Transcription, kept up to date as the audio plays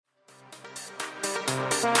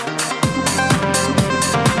Willis,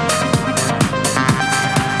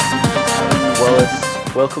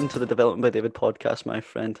 welcome to the Development by David podcast, my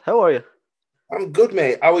friend. How are you? I'm good,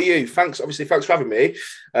 mate. How are you? Thanks for having me.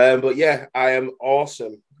 But yeah, I am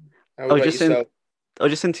awesome. How about yourself? I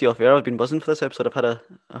was just saying to you off air, I've been buzzing for this episode. I've had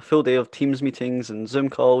a full day of Teams meetings and Zoom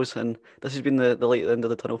calls, and this has been the light at the end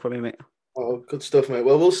of the tunnel for me, mate. Oh, good stuff, mate.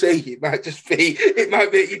 Well, we'll see. It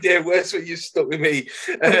might make your day worse when you're stuck with me.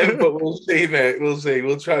 But we'll see, mate. We'll see.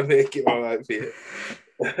 We'll try and make it all right for you.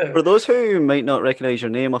 For those who might not recognise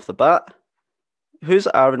your name off the bat, who's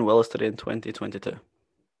Aaron Willis today in 2022?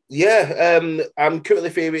 Yeah, I'm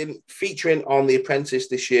currently featuring on The Apprentice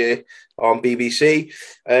this year on BBC.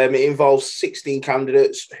 It involves 16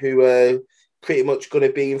 candidates who are pretty much going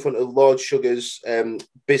to be in front of Lord Sugar's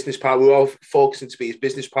business partner. We're all focusing to be his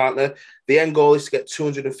business partner. The end goal is to get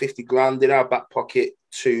 250 grand in our back pocket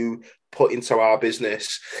to put into our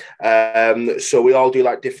business. So we all do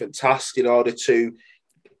like different tasks in order to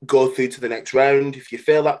go through to the next round. If you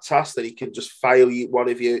fail that task, then he can just file one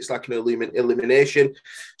of you. It's like an elimination.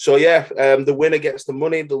 So yeah, the winner gets the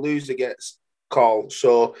money, the loser gets called.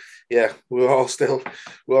 So yeah, we're all still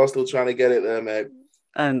trying to get it there, mate.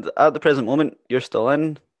 And at the present moment, you're still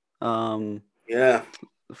in. Yeah,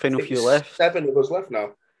 the final few left. 7 of us left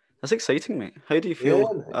now. That's exciting, mate. How do you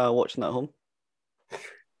feel watching that at home?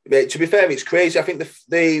 Mate, to be fair, it's crazy. I think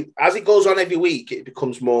the as it goes on every week, it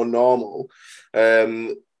becomes more normal.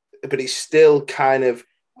 But it's still kind of,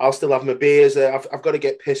 I'll still have my beers. I've got to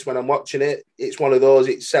get pissed when I'm watching it. It's one of those,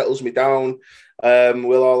 it settles me down.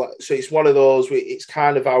 So it's one of those, it's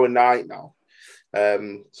kind of our night now.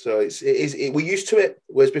 So we're used to it,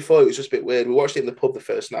 whereas before it was just a bit weird. We watched it in the pub the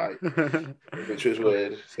first night, which was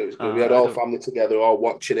weird. So it was good. We had all family together, all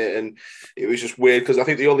watching it, and it was just weird because I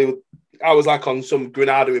think I was like on some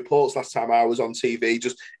Granada reports last time I was on TV,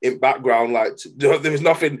 just in background, like there was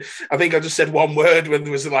nothing. I think I just said one word when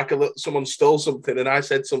there was like someone stole something, and I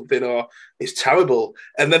said something, or it's terrible,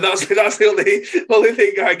 and then that's the only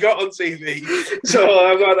thing I got on TV. So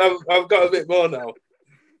I've got a bit more now.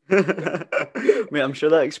 Mate, I'm sure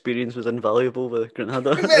that experience was invaluable with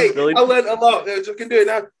Granada. Mate, I learned a lot. I can do it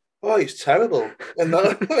now. Oh, it's terrible. And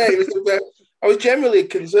that, I was generally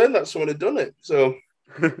concerned that someone had done it. So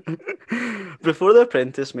before The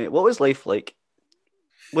Apprentice, mate, what was life like?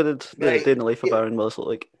 What did the day in the life of Aaron Willis look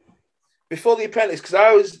like? Before The Apprentice, because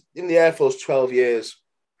I was in the Air Force 12 years.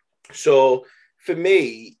 So for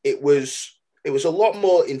me, it was a lot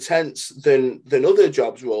more intense than other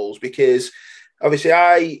jobs roles, because obviously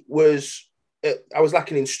I was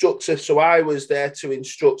like an instructor, so I was there to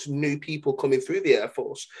instruct new people coming through the Air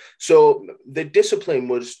Force. So the discipline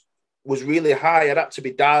was really high. I'd had to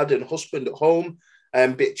be dad and husband at home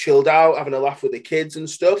and a bit chilled out, having a laugh with the kids and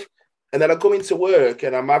stuff. And then I come into work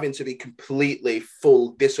and I'm having to be completely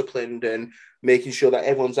full disciplined and making sure that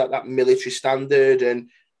everyone's at that military standard. And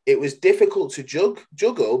it was difficult to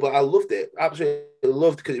juggle, but I loved it. Absolutely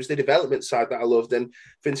loved, because it was the development side that I loved. And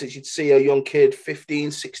for instance, you'd see a young kid,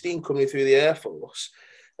 15, 16, coming through the Air Force.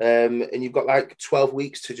 And you've got like 12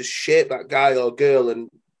 weeks to just shape that guy or girl and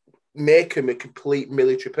make him a complete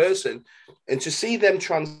military person. And to see them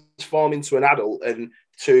transform into an adult and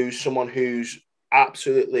to someone who's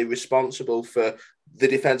absolutely responsible for the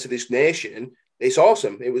defense of this nation, it's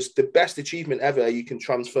awesome. It was the best achievement ever. You can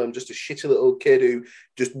transform just a shitty little kid who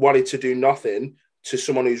just wanted to do nothing to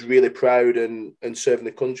someone who's really proud and serving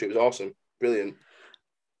the country. It was awesome. Brilliant.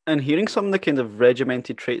 And hearing some of the kind of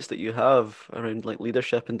regimented traits that you have around like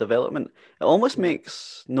leadership and development, it almost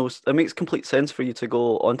makes complete sense for you to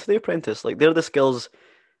go onto The Apprentice. Like, they're the skills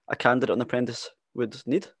a candidate on The Apprentice would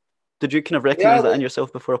need. Did you kind of recognise that in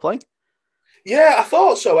yourself before applying? Yeah, I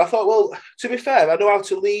thought so. I thought, well, to be fair, I know how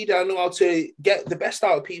to lead, I know how to get the best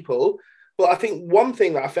out of people. But I think one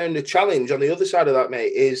thing that I found a challenge on the other side of that,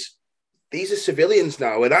 mate, is these are civilians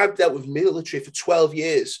now. And I've dealt with military for 12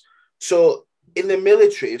 years. So in the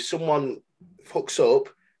military, if someone fucks up,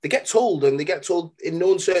 they get told in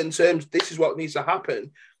no uncertain terms, this is what needs to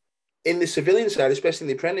happen. In the civilian side, especially in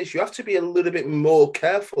The Apprentice, you have to be a little bit more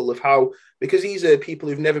careful of how, because these are people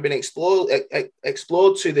who've never been explored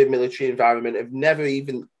to the military environment, have never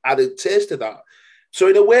even had a taste of that. So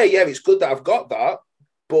in a way, yeah, it's good that I've got that,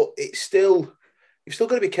 but you've still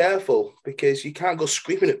got to be careful, because you can't go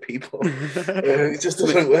screaming at people. It just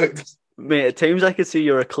doesn't work. Mate, at times I could see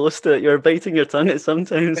you're close to it. You're biting your tongue at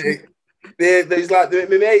sometimes. There's like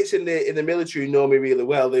my mates in the military who know me really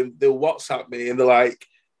well. They'll WhatsApp me and they're like,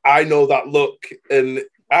 I know that look, and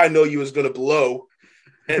I know you was going to blow,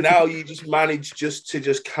 and now you just managed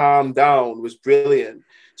to calm down was brilliant.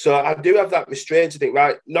 So I do have that restraint to think,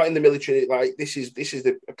 right, not in the military, like this is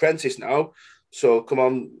The Apprentice now. So come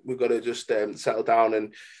on, we've got to just settle down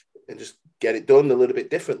and just get it done a little bit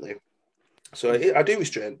differently. So I do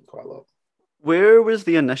restrain quite a lot. Where was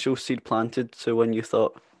the initial seed planted to when you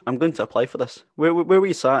thought, I'm going to apply for this? Where were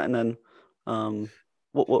you sat, and then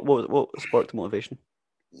what sparked the motivation?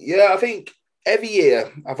 Yeah, I think every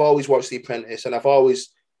year I've always watched The Apprentice, and I've always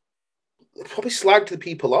probably slagged the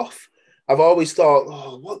people off. I've always thought,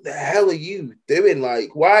 oh, what the hell are you doing?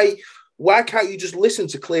 Like, why can't you just listen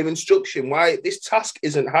to clear instruction? Why this task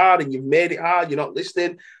isn't hard and you've made it hard, you're not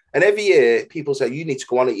listening. And every year people say, you need to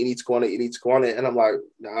go on it, you need to go on it, you need to go on it. And I'm like,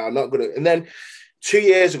 no, nah, I'm not gonna. And then 2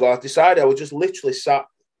 years ago, I decided I would just literally sat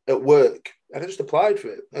at work and I just applied for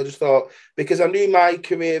it. I just thought, because I knew my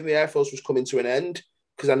career in the Air Force was coming to an end,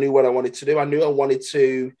 because I knew what I wanted to do. I knew I wanted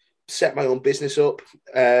to set my own business up.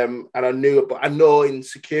 And I know in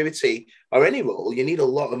security or any role, you need a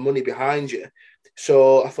lot of money behind you.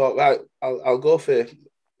 So I thought, right, I'll go for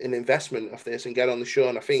an investment of this and get on the show.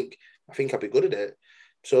 And I think I'll be good at it.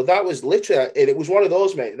 So that was literally, and it was one of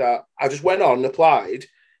those, mate, that I just went on and applied.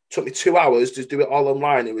 Took me 2 hours to do it all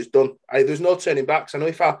online. It was done. There's no turning back. So I know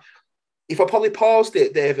if I probably paused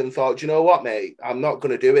it, Dave, and thought, do you know what, mate, I'm not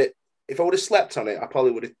going to do it. If I would have slept on it, I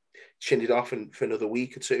probably would have chinned it off for another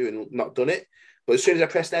week or two and not done it. But as soon as I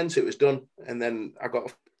pressed enter, it was done. And then I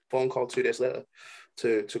got a phone call 2 days later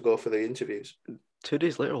to go for the interviews. 2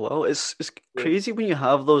 days later, wow, it's crazy when you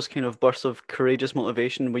have those kind of bursts of courageous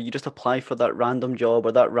motivation where you just apply for that random job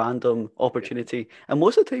or that random opportunity, and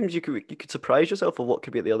most of the times you could surprise yourself of what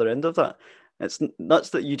could be at the other end of that. It's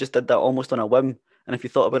nuts that you just did that almost on a whim, and if you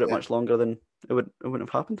thought about it much longer, then it wouldn't have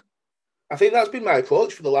happened. I think that's been my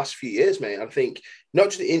approach for the last few years, mate. I think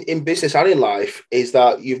not just in business and in life is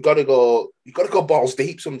that you've got to go balls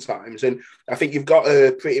deep sometimes, and I think you've got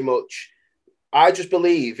to pretty much. I just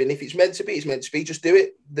believe, and if it's meant to be, it's meant to be. Just do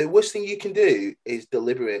it. The worst thing you can do is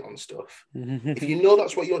deliberate on stuff. If you know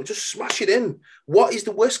that's what you want, just smash it in. What is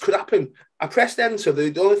the worst could happen? I pressed enter.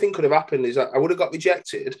 The only thing could have happened is that I would have got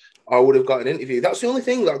rejected or I would have got an interview. That's the only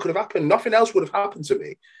thing that could have happened. Nothing else would have happened to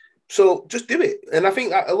me. So just do it. And I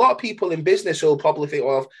think that a lot of people in business will probably think,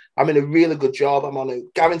 well, I'm in a really good job. I'm on a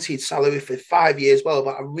guaranteed salary for 5 years. Well,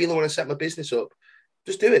 but I really want to set my business up.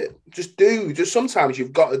 Just do it. Just sometimes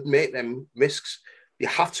you've got to make them risks. You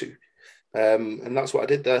have to. And that's what I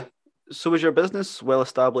did there. So was your business well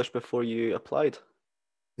established before you applied?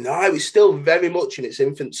 No, it was still very much in its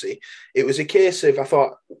infancy. It was a case of, I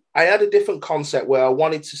thought I had a different concept where I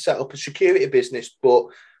wanted to set up a security business, but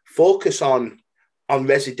focus on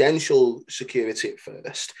residential security at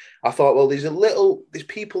first. I thought, well, there's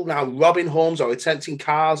people now robbing homes or attempting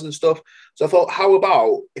cars and stuff. So I thought, how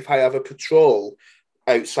about if I have a patrol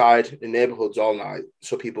outside the neighborhoods all night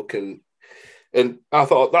so people can, and I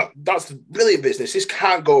thought that's a brilliant business. This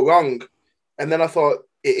can't go wrong. And then I thought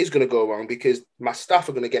it is going to go wrong because my staff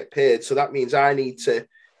are going to get paid. So that means I need to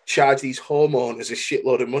charge these homeowners a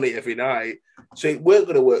shitload of money every night. So it weren't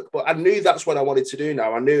going to work. But I knew that's what I wanted to do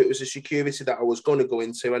now. I knew it was a security that I was going to go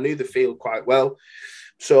into. I knew the field quite well.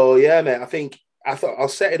 So yeah, mate, I thought I'll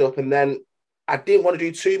set it up, and then I didn't want to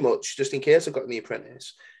do too much just in case I got in The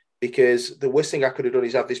Apprentice, because the worst thing I could have done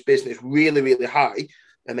is have this business really, really high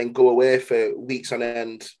and then go away for weeks on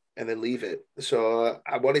end and then leave it. So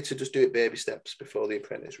I wanted to just do it baby steps before The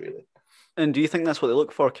Apprentice, really. And do you think that's what they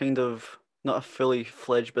look for? Kind of not a fully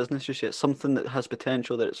fledged business just yet, something that has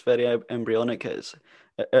potential, that it's very embryonic at its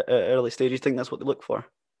early stage. Do you think that's what they look for?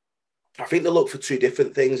 I think they look for two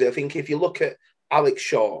different things. I think if you look at Alex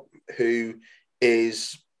Short, who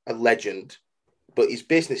is a legend, but his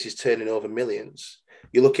business is turning over millions.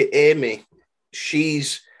 You look at Amy,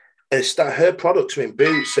 her products are in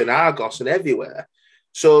Boots and Argos and everywhere.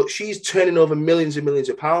 So she's turning over millions and millions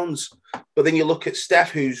of pounds. But then you look at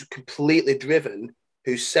Steph, who's completely driven,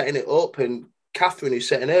 who's setting it up, and Catherine, who's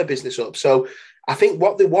setting her business up. So I think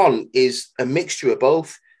what they want is a mixture of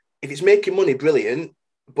both. If it's making money, brilliant.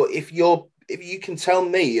 But if you can tell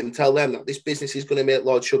me and tell them that this business is going to make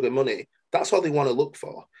Lord Sugar money, that's all they want to look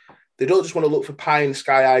for. They don't just want to look for pie in the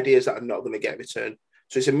sky ideas that are not going to get return.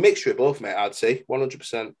 So it's a mixture of both, mate, I'd say,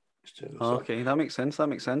 100%. Okay, that makes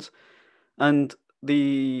sense. And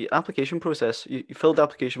the application process, you filled the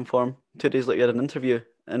application form, 2 days later you had an interview,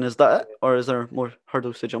 and is that it? Or is there more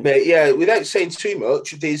hurdles to jump? Mate, yeah, without saying too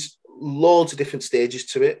much, there's loads of different stages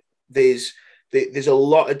to it. There's a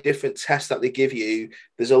lot of different tests that they give you.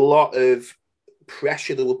 There's a lot of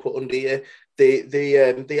pressure that will put under you.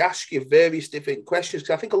 They ask you various different questions,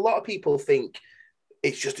 because I think a lot of people think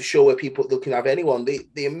it's just a show where people can have anyone.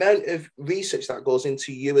 The amount of research that goes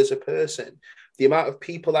into you as a person, the amount of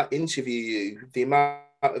people that interview you, the amount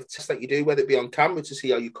of tests that you do, whether it be on camera to see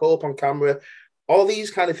how you cope on camera, all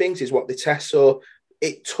these kind of things is what they test. So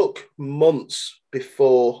it took months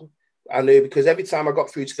before I knew, because every time I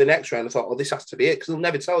got through to the next round, I thought, oh, this has to be it, because they'll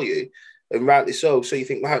never tell you, and rightly so. So you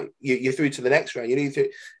think, right, you're through to the next round. You need to,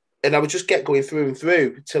 and I would just get going through and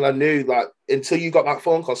through till I knew, like, until you got that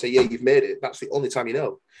phone call, say, yeah, you've made it. That's the only time you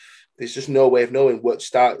know. There's just no way of knowing what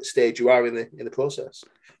stage you are in the process.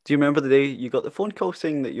 Do you remember the day you got the phone call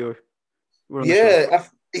saying that you were on the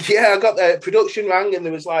show? I got the production rang, and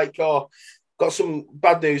there was like, oh, got some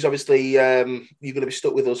bad news. Obviously, you're going to be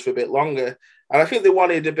stuck with us for a bit longer. And I think they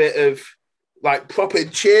wanted a bit of like proper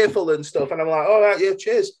cheerful and stuff. And I'm like, all right, yeah,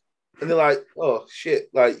 cheers. And they're like, oh shit,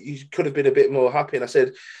 like you could have been a bit more happy. And I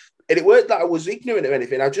said, and it weren't that I was ignorant or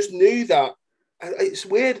anything. I just knew that it's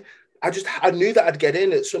weird. I knew that I'd get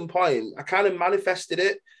in at some point. I kind of manifested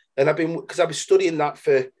it. And because I've been studying that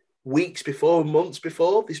for weeks before, months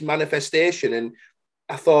before, this manifestation. And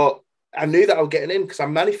I thought, I knew that I was getting in because I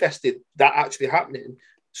manifested that actually happening.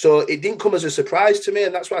 So it didn't come as a surprise to me.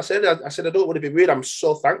 And that's what I said. I said, I don't want to be weird. I'm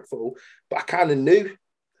so thankful. But I kind of knew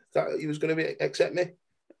that he was going to accept me.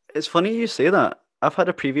 It's funny you say that. I've had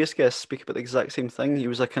a previous guest speak about the exact same thing. He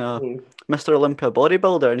was like a Mr. Olympia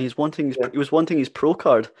bodybuilder, and he was wanting his pro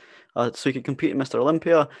card so he could compete in Mr.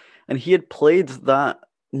 Olympia. And he had played that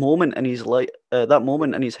moment in his life, that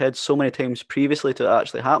moment in his head so many times previously to it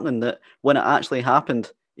actually happening that when it actually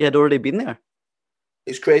happened, he had already been there.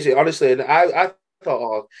 It's crazy, honestly. And I thought,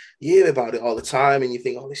 oh, you hear about it all the time, and you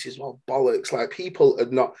think, oh, this is all bollocks. Like, people are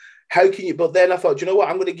not. How can you? But then I thought, do you know what?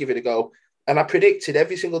 I'm going to give it a go. And I predicted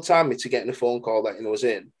every single time me to getting a phone call that I was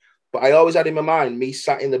in. But I always had in my mind me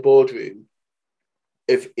sat in the boardroom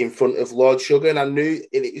in front of Lord Sugar, and I knew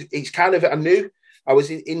I knew I was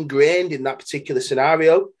ingrained in that particular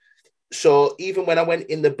scenario. So even when I went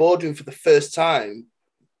in the boardroom for the first time,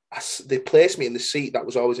 they placed me in the seat that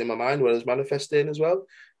was always in my mind when I was manifesting as well.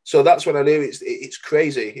 So that's when I knew it's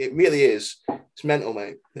crazy. It really is. It's mental,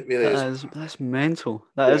 mate. It really is. That's mental.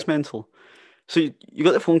 That is mental. So you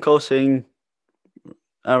got the phone call saying,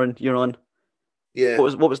 Aaron, you're on. Yeah.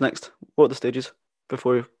 What was next? What were the stages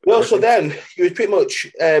before? Well, so then it was pretty much,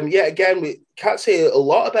 again, we can't say a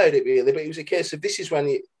lot about it really, but it was a case of this is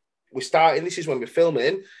when we're starting, this is when we're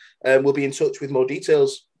filming, and we'll be in touch with more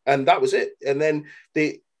details. And that was it. And then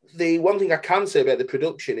the one thing I can say about the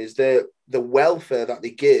production is the welfare that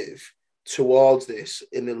they give towards this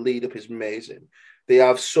in the lead up is amazing. They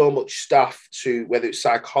have so much staff whether it's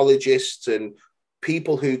psychologists and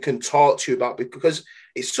people who can talk to you about, because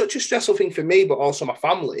it's such a stressful thing for me, but also my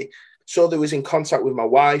family. So they was in contact with my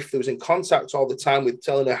wife. There was in contact all the time with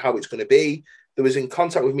telling her how it's going to be. There was in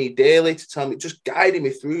contact with me daily to tell me, just guiding me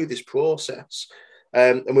through this process.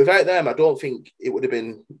 And without them, I don't think it would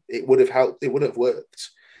have helped. It wouldn't have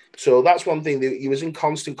worked. So that's one thing. He was in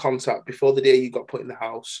constant contact before the day you got put in the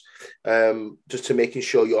house, just to making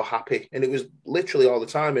sure you're happy. And it was literally all the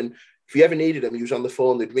time. And if you ever needed him, he was on the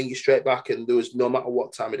phone. They'd ring you straight back, and there was no matter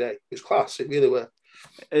what time of day. It was class. It really was.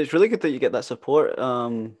 It's really good that you get that support.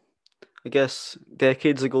 I guess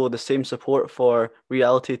decades ago, the same support for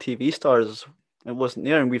reality TV stars, it wasn't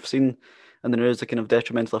there, and we've seen in the news the kind of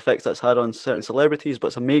detrimental effects that's had on certain celebrities. But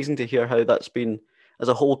it's amazing to hear how that's been, as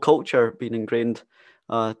a whole culture, being ingrained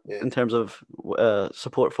in terms of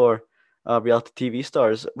support for reality TV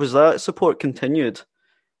stars. Was that support continued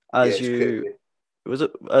as you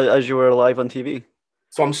were alive on TV?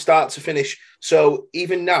 From start to finish. So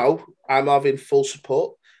even now, I'm having full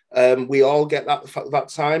support. We all get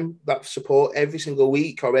that support every single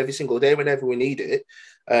week or every single day whenever we need it.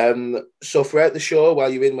 So throughout the show,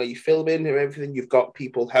 while you're filming or everything, you've got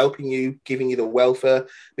people helping you, giving you the welfare,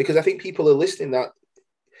 because I think people are listening that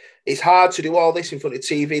it's hard to do all this in front of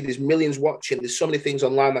TV. There's millions watching. There's so many things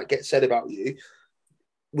online that get said about you.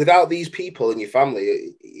 Without these people and your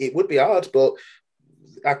family, it would be hard, but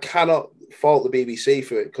I cannot fault the BBC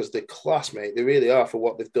for it because they're class, mate. They really are for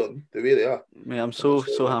what they've done. They really are. Yeah, I'm so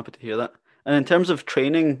happy to hear that. And in terms of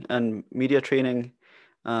training and media training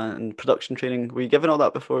and production training, were you given all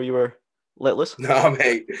that before you were let loose? No,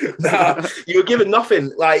 mate. No, you were given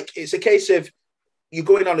nothing. Like, it's a case of you're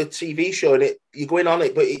going on a TV show and you're going on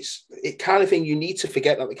it, but it's kind of thing you need to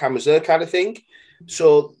forget that the camera's there kind of thing.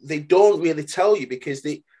 So they don't really tell you because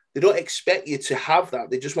they don't expect you to have that.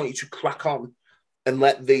 They just want you to crack on and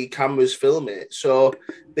let the cameras film it. So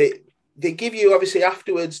they give you, obviously,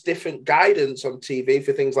 afterwards, different guidance on TV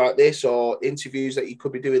for things like this or interviews that you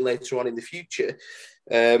could be doing later on in the future.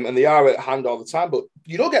 And they are at hand all the time, but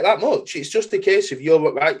you don't get that much. It's just a case of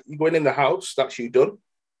you're going in the house, that's you done.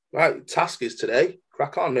 Right, task is today,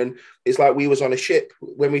 crack on. And it's like we was on a ship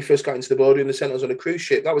when we first got into the boardroom, they sent us on a cruise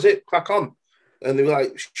ship. That was it, crack on. And they were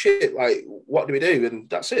like, shit, like, what do we do? And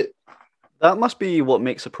that's it. That must be what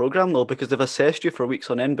makes a program, though, because they've assessed you for weeks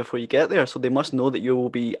on end before you get there, so they must know that you will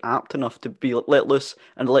be apt enough to be let loose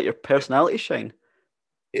and let your personality shine.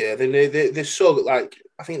 Yeah, they're so like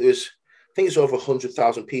I think it's over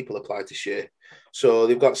 100,000 people applied this year. So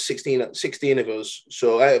they've got 16 of us.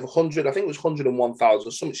 So out of 100, I think it was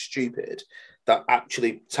 101,000, something stupid that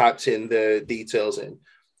actually typed in the details in.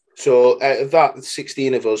 So out of that,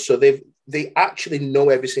 16 of us. So they actually know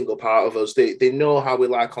every single part of us. They know how we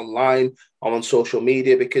like online or on social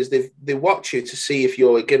media because they watch you to see if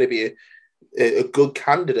you're going to be a good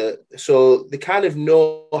candidate. So they kind of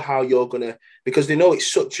know how you're going to, because they know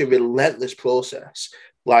it's such a relentless process.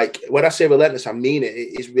 Like when I say relentless, I mean it.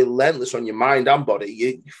 It is relentless on your mind and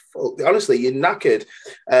body. Honestly, you're knackered.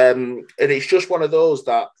 And it's just one of those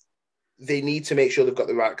that they need to make sure they've got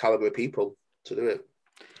the right caliber of people to do it.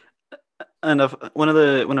 And when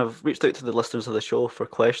I've reached out to the listeners of the show for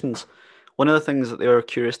questions, one of the things that they are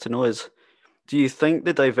curious to know is, do you think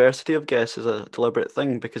the diversity of guests is a deliberate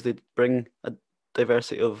thing because they bring a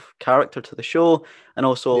diversity of character to the show and Yeah,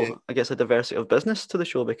 also, I guess, a diversity of business to the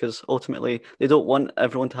show because ultimately they don't want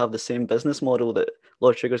everyone to have the same business model that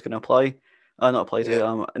Lord Sugar's going to apply, not apply yeah,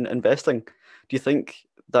 to investing. Do you think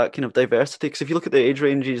that kind of diversity? Because if you look at the age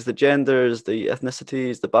ranges, the genders, the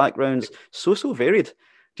ethnicities, the backgrounds, so varied.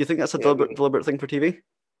 Do you think that's a yeah. deliberate thing for TV?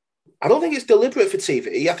 I don't think it's deliberate for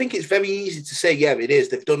TV. I think it's very easy to say, yeah, it is.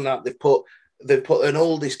 They've done that. They've put an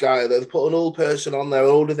oldest guy, they've put an old person on there,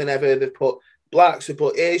 older than ever. They've put blacks, they've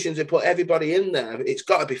put Asians, they've put everybody in there. It's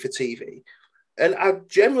got to be for TV. And I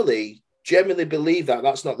generally believe that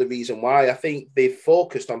that's not the reason why. I think they've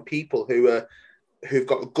focused on people who've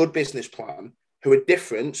got a good business plan, who are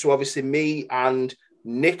different. So obviously me and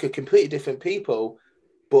Nick are completely different people,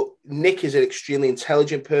 but Nick is an extremely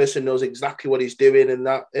intelligent person, knows exactly what he's doing,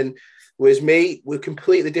 and whereas me, we're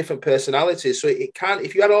completely different personalities. So it can't,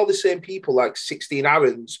 if you had all the same people like 16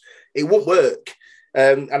 Aarons, it won't work.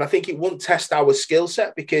 And I think it won't test our skill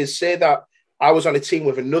set because say that I was on a team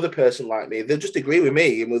with another person like me, they'll just agree with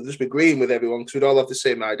me and we'll just be agreeing with everyone because we'd all have the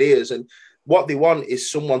same ideas. And what they want is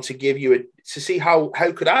someone to give you to see how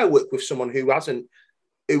could I work with someone who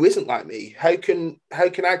isn't like me? How can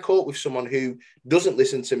I cope with someone who doesn't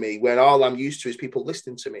listen to me when all I'm used to is people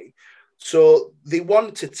listening to me? So they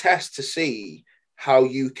want to test to see how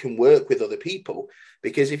you can work with other people.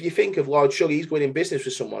 Because if you think of Lord Sugar, he's going in business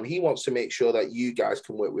with someone, he wants to make sure that you guys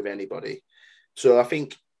can work with anybody. So I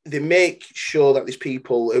think they make sure that there's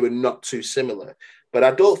people who are not too similar. But I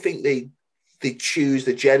don't think they choose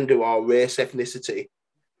the gender or race ethnicity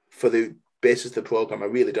for the basis of the program. I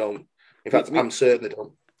really don't. In Me, fact, me, I'm certain they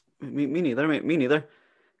don't. me neither, mate. Me neither.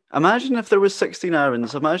 Imagine if there was 16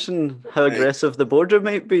 Aarons. Imagine how Right. aggressive the boardroom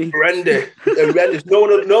might be. Horrendous. No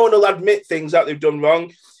one will admit things that they've done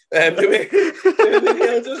wrong. It'll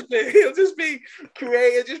just be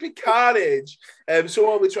creative, it'll just be carnage.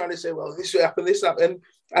 Someone will be trying to say, well, this should happen, this happened. And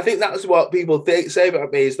I think that's what people say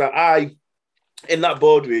about me is that in that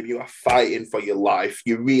boardroom, you are fighting for your life.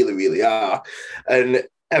 You really, really are. And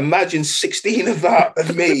imagine 16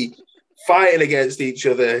 of me fighting against each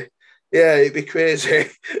other. Yeah, it'd be crazy.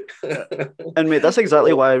 And mate, that's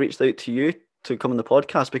exactly why I reached out to you to come on the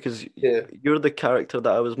podcast because Yeah. you're the character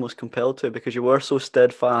that I was most compelled to because you were so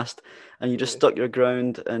steadfast and you just stuck your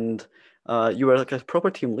ground and you were like a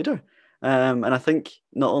proper team leader. And I think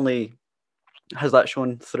not only has that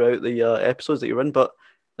shown throughout the episodes that you're in, but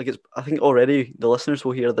I think already the listeners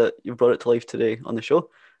will hear that you've brought it to life today on the show.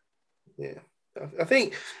 Yeah, I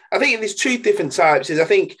think there's two different types. I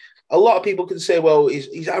think a lot of people can say, well,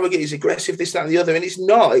 he's arrogant, he's aggressive, this, that, and the other, and it's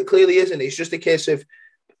not. It clearly isn't. It's just a case of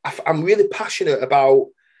I'm really passionate about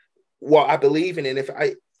what I believe in, and at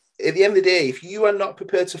the end of the day, if you are not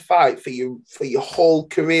prepared to fight for your whole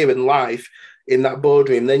career and life in that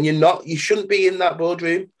boardroom, then you shouldn't be in that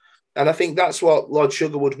boardroom. And I think that's what Lord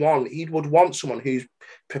Sugar would want. He would want someone who's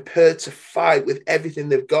prepared to fight with everything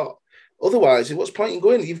they've got. Otherwise, what's the point in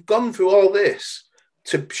going? You've gone through all this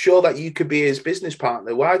to show that you could be his business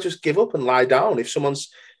partner. Why just give up and lie down if someone's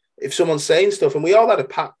saying stuff? And we all had a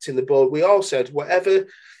pact in the board. We all said whatever.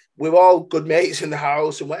 We're all good mates in the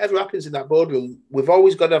house, and whatever happens in that boardroom, we've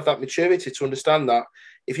always got to have that maturity to understand that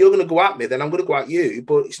if you're going to go at me, then I'm going to go at you.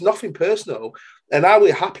 But it's nothing personal, and I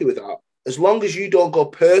we're happy with that. As long as you don't go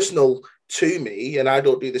personal to me, and I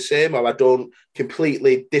don't do the same, or I don't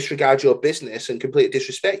completely disregard your business and completely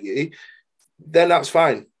disrespect you, then that's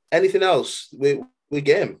fine. Anything else, we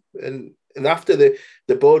game. And after the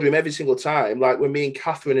boardroom every single time, like when me and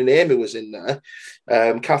Catherine and Amy was in there,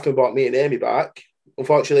 Catherine brought me and Amy back.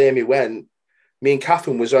 Unfortunately, Amy went. Me and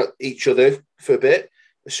Catherine was at each other for a bit.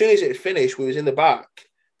 As soon as it had finished, we was in the back.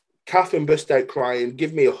 Catherine burst out crying,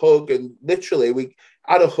 give me a hug, and literally we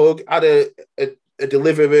had a hug, had a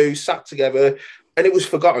Deliveroo, sat together, and it was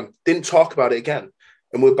forgotten. Didn't talk about it again.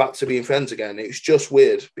 And we're back to being friends again. It was just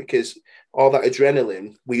weird because all that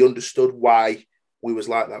adrenaline, we understood why we was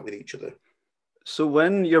like that with each other. So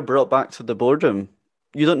when you're brought back to the boardroom,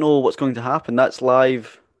 you don't know what's going to happen. That's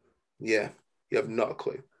live. Yeah, you have not a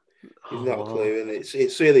clue. You've Oh, not a wow. clue, and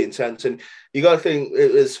it's really intense. And you got to think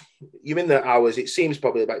you're in there hours. It seems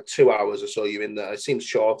probably about 2 hours or so. You're in there. It seems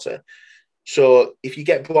shorter. So if you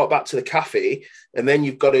get brought back to the cafe, and then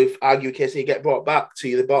you've got to argue a case, and you get brought back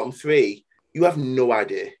to the bottom three, you have no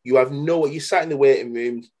idea. You have no. You sat in the waiting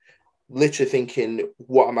room, literally thinking,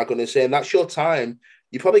 "What am I going to say?" And that's your time.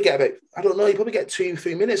 You probably get about, I don't know, you probably get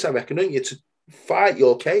 2-3 minutes, I reckon, don't you, to fight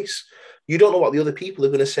your case. You don't know what the other people are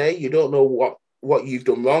going to say. You don't know what you've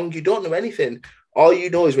done wrong. You don't know anything. All you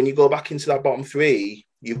know is when you go back into that bottom three,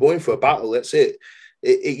 you're going for a battle. That's it.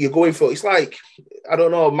 You're going for, it's like, I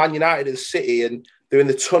don't know, Man United and City, and they're in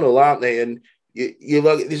the tunnel, aren't they? And you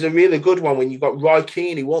look, there's a really good one when you've got Roy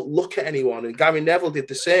Keane, he won't look at anyone, and Gary Neville did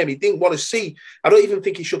the same. He didn't want to see, I don't even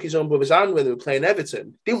think he shook his own brother's hand when they were playing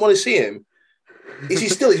Everton. Didn't want to see him.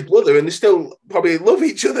 He's still his brother, and they still probably love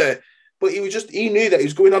each other. But he knew that he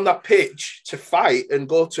was going on that pitch to fight and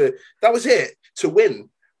go to, that was it, to win.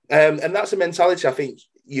 And that's a mentality I think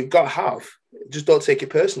you've got to have. Just don't take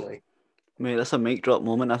it personally. Mate, that's a mic drop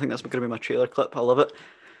moment. I think that's going to be my trailer clip. I love it.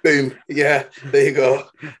 Boom. Yeah, there you go.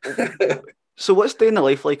 So what's day in the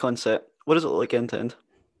life like on set? What does it look like end to end?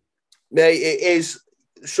 Mate, it is.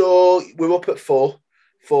 So we're up at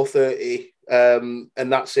 4:30,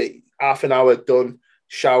 and that's it. Half an hour done,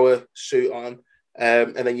 shower, suit on,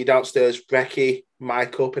 and then you're downstairs, brekkie,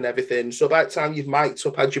 mic up and everything. So by the time you've mic'd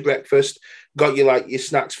up, had your breakfast, got your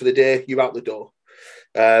snacks for the day, you're out the door.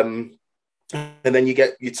 And then you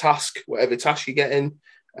get your task, whatever task you're getting,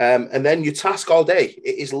 and then your task all day.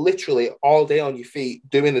 It is literally all day on your feet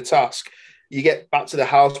doing the task. You get back to the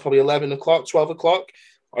house probably 11 o'clock, 12 o'clock,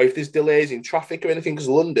 or if there's delays in traffic or anything, because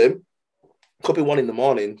London, could be 1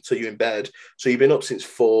 a.m. till you're in bed. So you've been up since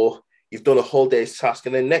 4, you've done a whole day's task,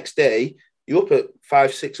 and then next day, you're up at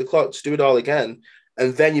 5, 6 o'clock to do it all again,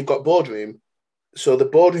 and then you've got boardroom. So the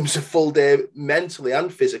boardroom's a full day mentally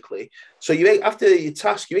and physically. So after your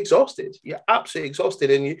task, you're exhausted. You're absolutely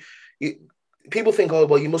exhausted, and you people think, oh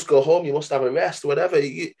well, you must go home, you must have a rest or whatever.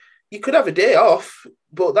 You could have a day off,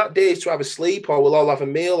 but that day is to have a sleep, or we'll all have a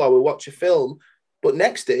meal, or we'll watch a film. But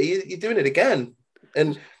next day, you're doing it again.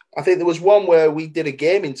 And I think there was one where we did a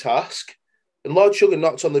gaming task, and Lord Sugar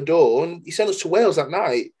knocked on the door, and he sent us to Wales that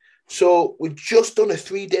night. So we'd just done a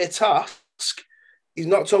 3-day task. He's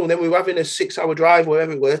knocked on, and then we were having a 6-hour drive,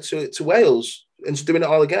 wherever we were, to Wales, and just doing it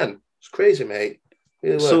all again. It's crazy, mate.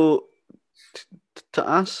 Really so,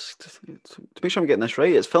 to make sure I'm getting this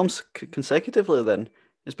right, it's filmed consecutively then?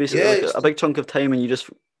 It's basically a big chunk of time, and you just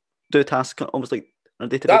do a task almost like on a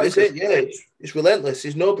day-to-day basis? That is it, yeah. It's relentless.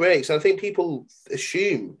 There's no breaks. And I think people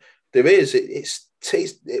assume there is.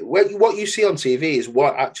 What you see on TV is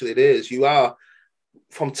what actually it is. You are,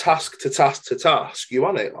 from task to task to task, you're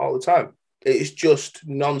on it all the time. It is just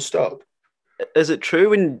non-stop. Is it true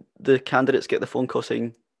when the candidates get the phone call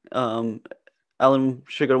saying, Alan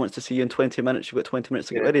Sugar wants to see you in 20 minutes, you've got 20 minutes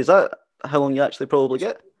to get ready? Is that how long you actually probably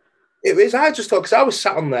get? It is. I just thought, because I was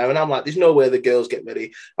sat on there and I'm like, there's no way the girls get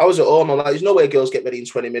ready. I was at home, I'm like, there's no way girls get ready in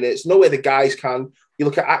 20 minutes. No way the guys can. You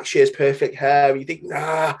look at Akshay's perfect hair, and you think,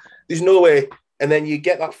 nah, there's no way. And then you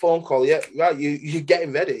get that phone call, yeah, right, you're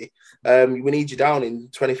getting ready. We need you down in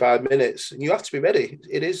 25 minutes, and you have to be ready.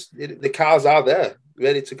 The cars are there,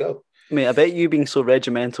 ready to go. Mate, I bet you being so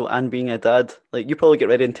regimental and being a dad, like you probably get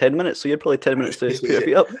ready in 10 minutes, so you're probably 10 minutes to put your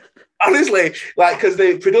feet up. Honestly, because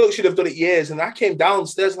the production have done it years, and I came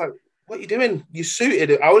downstairs like, what are you doing? You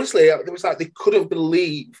suited. Honestly, it was like they couldn't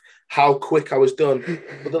believe how quick I was done.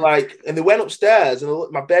 But they're like, and they went upstairs,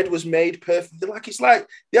 and my bed was made perfect. They're like, it's like,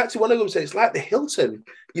 they actually, one of them said, it's like the Hilton.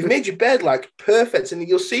 You've made your bed like perfect, and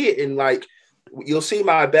you'll see it in you'll see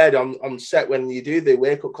my bed on set when you do the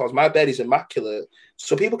wake up calls. My bed is immaculate.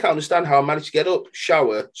 So people can't understand how I managed to get up,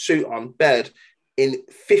 shower, suit on, bed. In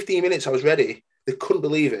 15 minutes, I was ready. They couldn't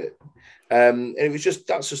believe it. And it was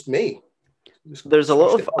that's just me. There's a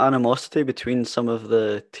lot of animosity between some of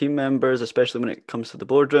the team members, especially when it comes to the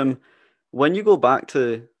boardroom. When you go back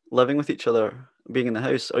to living with each other, being in the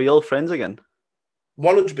house, are you all friends again?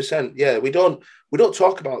 100%. Yeah, we don't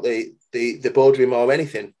talk about the boardroom or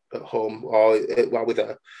anything at home or while with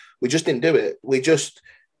her. We just didn't do it.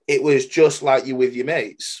 It was just like you with your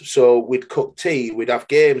mates. So we'd cook tea, we'd have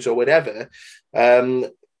games or whatever.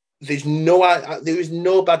 There is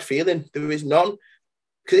no bad feeling. There is none.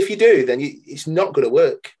 Because if you do, then it's not going to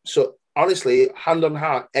work. So honestly, hand on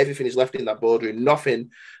heart, everything is left in that boardroom, nothing.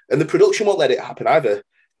 And the production won't let it happen either.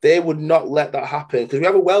 They would not let that happen because we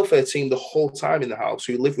have a welfare team the whole time in the house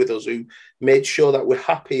who live with us, who made sure that we're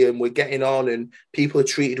happy and we're getting on and people are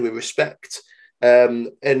treated with respect. And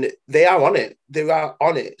they are on it. They are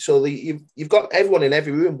on it. So you've got everyone in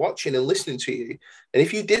every room watching and listening to you. And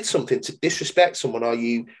if you did something to disrespect someone or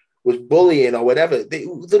you was bullying or whatever,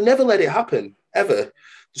 they'll never let it happen, ever.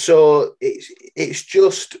 So it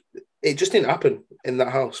just didn't happen in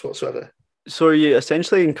that house whatsoever. So are you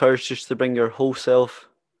essentially encouraged just to bring your whole self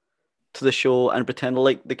to the show and pretend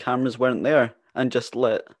like the cameras weren't there and just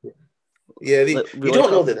let you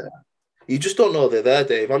don't know they're there. You just don't know they're there,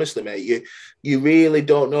 Dave. Honestly, mate, you really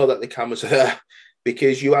don't know that the cameras are there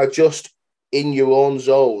because you are just in your own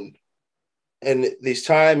zone. And there's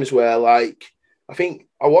times where, like, I think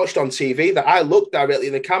I watched on TV that I looked directly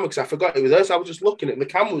in the camera because I forgot it was there. So I was just looking and the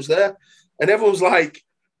camera was there. And everyone was like,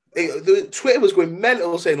 the Twitter was going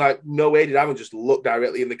mental saying, like, no way did Aaron just look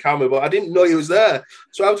directly in the camera. But I didn't know he was there.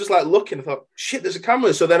 So I was just like looking. I thought, shit, there's a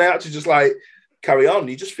camera. So then I had to just like carry on.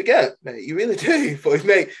 You just forget, mate. You really do. But,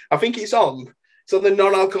 mate, I think it's on. So the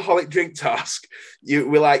non-alcoholic drink task,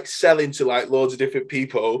 we're like selling to like loads of different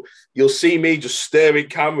people. You'll see me just staring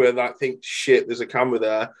camera and like think, shit, there's a camera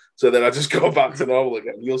there. So then I just go back to normal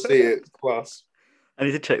again. You'll see it. It's class. I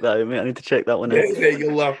need to check that out, mate. I need to check that one out. Yeah,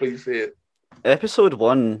 you'll laugh when you see it. Episode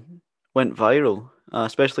 1 went viral,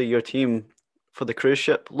 especially your team for the cruise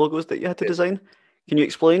ship logos that you had to design. Can you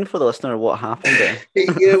explain for the listener what happened there?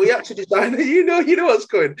 Yeah, we had to design. You know what's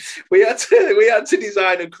going. We had to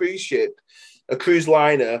design a cruise ship, a cruise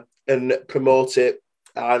liner, and promote it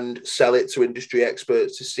and sell it to industry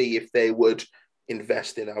experts to see if they would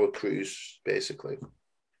invest in our cruise, basically.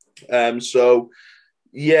 So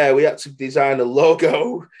yeah, we had to design a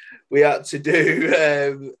logo. We had to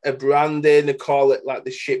do a branding and call it like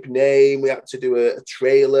the ship name. We had to do a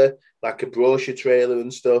trailer, like a brochure trailer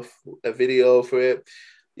and stuff, a video for it.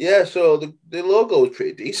 Yeah, so the logo was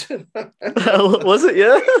pretty decent. Was it?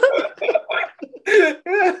 Yeah.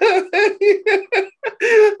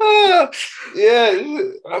 Yeah.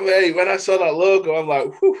 I mean, when I saw that logo, I'm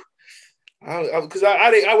like, whew. Because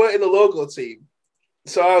I work in the logo team.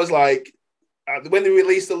 So I was like, when they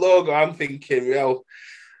released the logo, I'm thinking, well,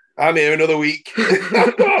 I'm here another week. There's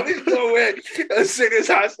no way. As soon as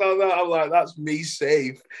I saw that, I'm like, that's me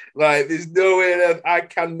safe. Like, there's no way that I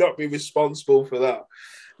cannot be responsible for that.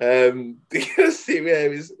 Because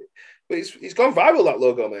it's gone viral, that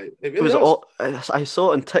logo, mate. It was all, I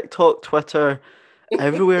saw it on TikTok, Twitter,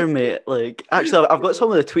 everywhere, mate. Like, actually, I've got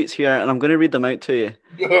some of the tweets here, and I'm going to read them out to you.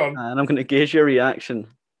 Go on. And I'm going to gauge your reaction.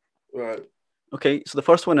 Right. Okay, so the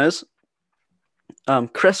first one is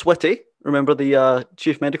Chris Whitty. Remember the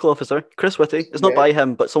chief medical officer? Chris Whitty. It's not by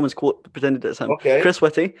him, but someone's quote pretended it's him. Okay. Chris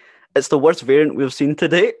Whitty. It's the worst variant we've seen to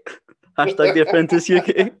date. Hashtag the Apprentice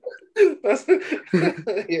UK.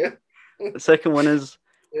 Yeah. The second one is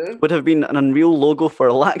would have been an unreal logo for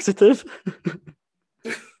a laxative.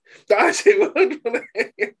 That's it.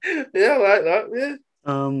 Yeah, like that.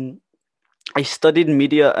 Yeah. I studied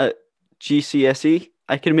media at GCSE.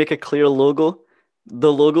 I can make a clear logo.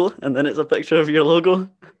 The logo, and then it's a picture of your logo.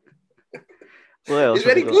 There's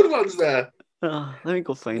very good ones there. Let me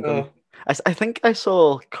go find them. I think I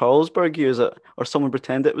saw Carlsberg use it, or someone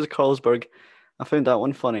pretend it was Carlsberg. I found that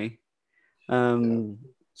one funny. Some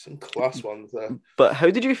class ones there. But how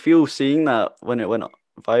did you feel seeing that when it went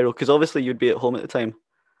viral? Because obviously you'd be at home at the time.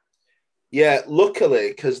 Yeah, luckily,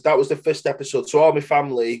 because that was the first episode. So all my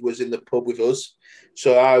family was in the pub with us.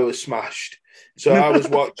 So I was smashed. So I was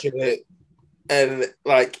watching it, and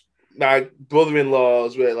like my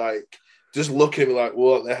brother-in-laws were like just looking at me like,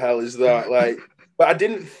 what the hell is that? Like, but I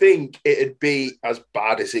didn't think it'd be as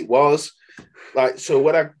bad as it was. Like, so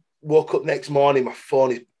when I woke up next morning, my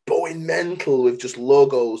phone is going mental with just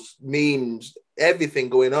logos, memes, everything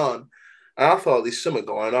going on. And I thought there's something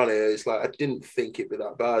going on here. It's like, I didn't think it'd be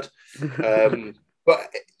that bad.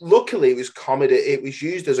 But luckily it was comedy. It was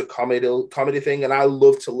used as a comedy thing. And I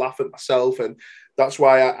love to laugh at myself. And that's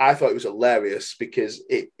why I thought it was hilarious, because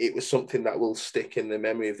it was something that will stick in the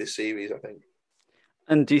memory of this series, I think.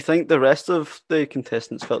 And do you think the rest of the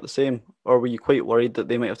contestants felt the same? Or were you quite worried that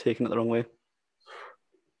they might have taken it the wrong way?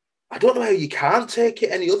 I don't know how you can't take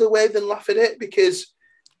it any other way than laugh at it, because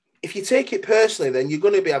if you take it personally, then you're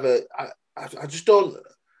going to be I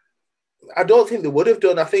don't think they would have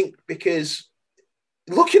done. I think because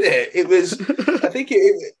look at it. It was, I think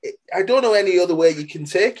I don't know any other way you can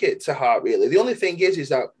take it to heart, really. The only thing is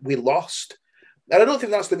that we lost. And I don't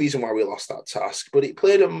think that's the reason why we lost that task, but it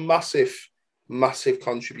played a massive, massive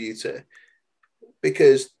contributor.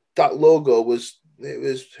 because that logo was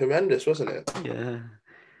horrendous, wasn't it? Yeah.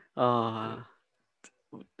 Uh,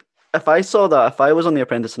 if I saw that, if I was on The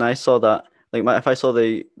Apprentice and I saw that, like if I saw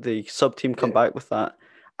the sub team come Yeah, back with that,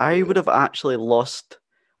 I yeah. would have actually lost. I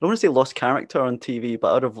don't want to say lost character on TV,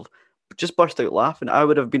 but I'd have just burst out laughing. I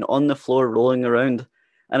would have been on the floor rolling around,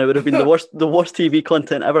 and it would have been the worst TV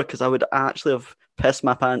content ever because I would actually have pissed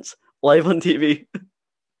my pants live on TV.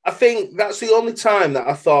 I think that's the only time that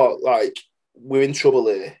I thought like we're in trouble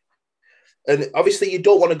here. And obviously, you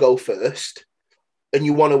don't want to go first, and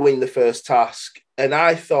you want to win the first task. And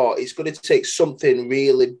I thought it's going to take something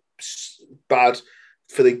really bad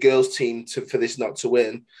for the girls' team for this not to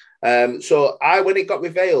win. So when it got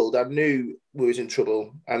revealed, I knew we was in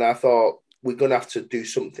trouble, and I thought we're going to have to do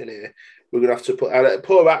something here. We're going to have to put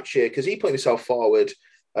poor Akshia, because he put himself forward.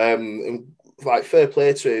 And like fair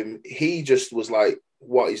play to him, he just was like,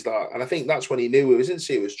 "What is that?" And I think that's when he knew we was in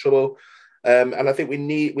serious trouble. And I think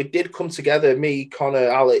we did come together, me, Connor,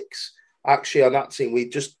 Alex, actually on that team. We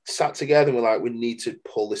just sat together and we're like, we need to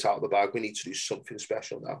pull this out of the bag. We need to do something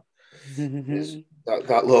special now.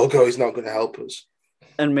 that logo is not going to help us.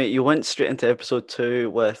 And mate, you went straight into episode 2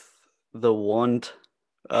 with the wand,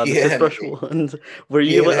 the toothbrush Mate. wand. Were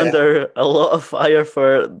you under a lot of fire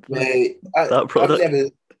for that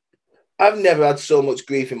product? I've never had so much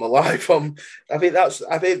grief in my life. I think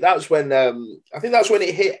that's when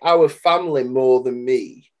it hit our family more than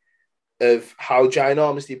me, of how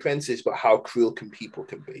ginormous The Apprentice is, but how cruel people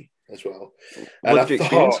can be as well. What did you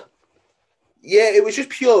experience? Yeah, it was just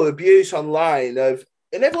pure abuse online and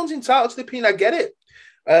everyone's entitled to the opinion. I get it,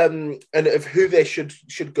 and of who they should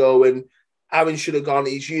go, and Aaron should have gone.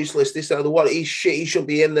 He's useless. This, that, what? He's shit. He shouldn't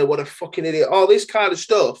be in there. What a fucking idiot! All this kind of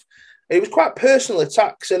stuff. It was quite personal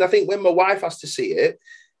attacks, and I think when my wife has to see it,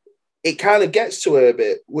 it kind of gets to her a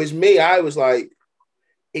bit. Whereas me, I was like,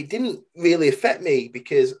 it didn't really affect me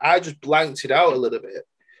because I just blanked it out a little bit.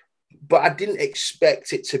 But I didn't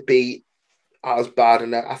expect it to be as bad,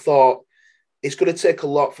 and I thought it's going to take a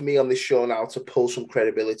lot for me on this show now to pull some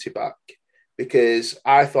credibility back, because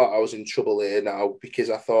I thought I was in trouble here now, because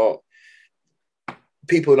I thought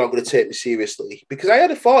people are not going to take me seriously, because I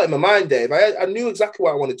had a thought in my mind, Dave. I knew exactly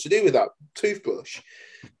what I wanted to do with that toothbrush.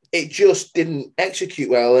 It just didn't execute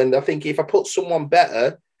well. And I think if I put someone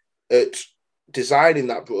better at designing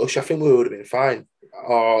that brush, I think we would have been fine.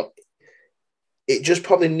 Or it just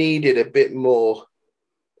probably needed a bit more.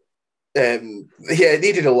 It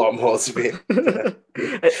needed a lot more to be.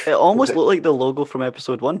 It almost looked like the logo from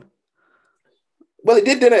episode 1. Well, it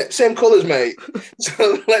did, didn't it? Same colours, mate.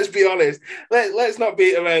 So let's be honest. Let's not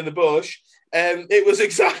beat around the bush. It was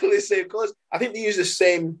exactly the same colours. I think they used the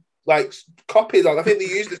same copies. I think they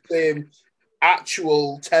used the same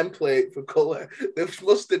actual template for colour. They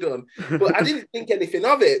must have done. But I didn't think anything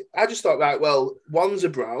of it. I just thought, right, well, one's a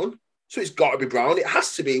brown, so it's got to be brown. It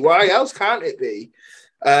has to be. Why else can't it be?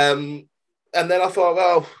 And then I thought,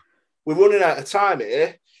 well, we're running out of time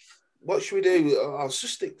here. What should we do? I'll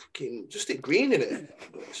just stick green in it.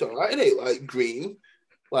 It's all right, isn't it? Like green,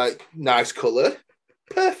 like nice colour,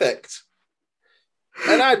 perfect.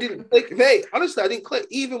 And I didn't click, mate. Honestly, I didn't click.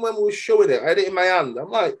 Even when we were showing it, I had it in my hand. I'm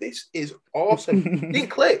like, this is awesome. It didn't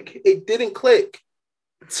click. It didn't click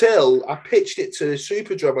till I pitched it to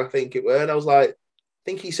Superdrum, I think it were, and I was like, I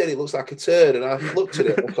think he said it looks like a turd, and I looked at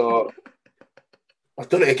it and I thought, I've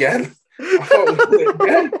done it again. I thought we've done it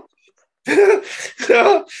again.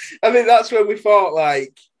 So I think that's when we thought,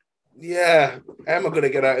 like, yeah, how am I going to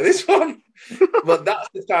get out of this one? But that's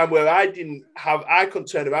the time where I couldn't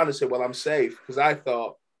turn around and say, well, I'm safe, because I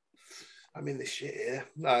thought, I'm in this shit here.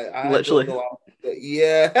 I literally. Don't know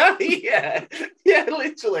how yeah,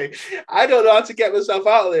 literally. I don't know how to get myself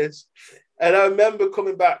out of this. And I remember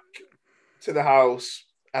coming back to the house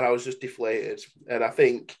and I was just deflated. And I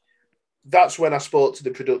think that's when I spoke to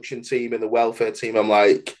the production team and the welfare team. I'm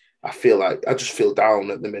like, I just feel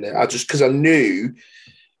down at the minute. Because I knew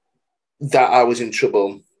that I was in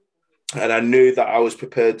trouble, and I knew that I was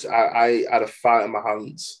prepared. I had a fight on my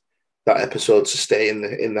hands that episode to stay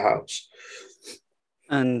in the house.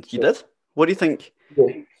 And you did? What do you think?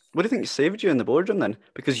 Yeah. What do you think saved you in the boardroom then?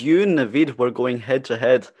 Because you and Naveed were going head to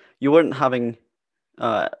head. You weren't letting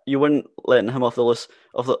him off the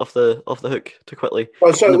hook too quickly.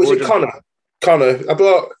 Oh, so was it Connor? I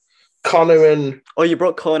brought Connor and... Oh, you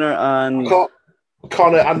brought Connor and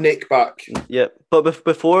Nick back. Yeah, but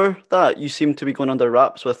before that, you seemed to be going under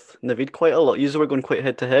wraps with Naveed quite a lot. You were going quite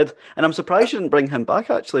head to head, and I'm surprised you didn't bring him back,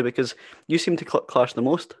 actually, because you seem to clash the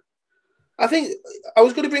most. I think I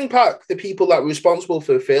was going to bring back the people that were responsible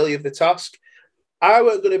for the failure of the task. I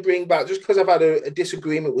weren't going to bring back, just because I've had a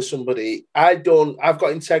disagreement with somebody, I've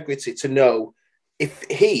got integrity to know if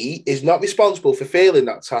he is not responsible for failing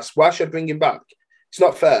that task, why should I bring him back? It's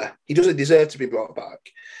not fair. He doesn't deserve to be brought back.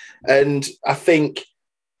 And I think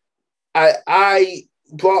I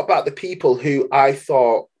brought back the people who I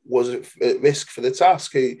thought was at risk for the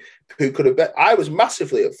task, who could have been. I was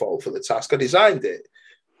massively at fault for the task. I designed it.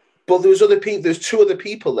 But there was other people. There's two other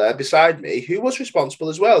people there beside me who was responsible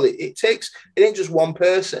as well. It ain't just one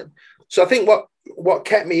person. So I think what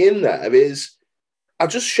kept me in there is I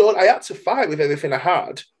just showed I had to fight with everything I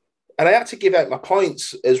had, and I had to give out my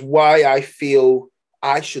points as why I feel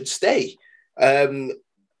I should stay, and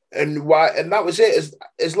that was it.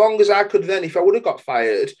 As long as I could, then if I would have got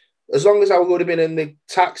fired, as long as I would have been in the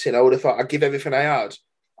taxing, I would have thought I'd give everything I had.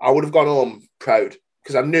 I would have gone home proud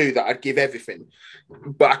because I knew that I'd give everything.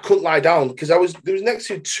 But I couldn't lie down because there was next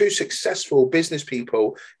to two successful business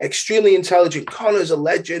people, extremely intelligent. Connor's a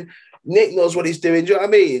legend. Nick knows what he's doing. Do you know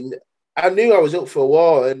what I mean? I knew I was up for a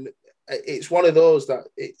war, and it's one of those that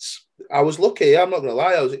I was lucky. I'm not going to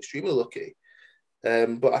lie. I was extremely lucky.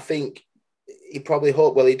 But I think he probably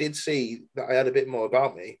hoped, well, he did see that I had a bit more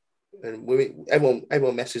about me. And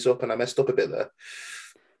everyone messes up, and I messed up a bit there.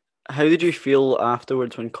 How did you feel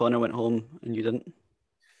afterwards when Connor went home and you didn't?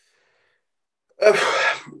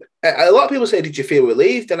 A lot of people say, did you feel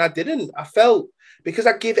relieved? And I didn't. I felt, because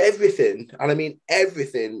I give everything, and I mean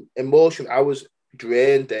everything, emotion. I was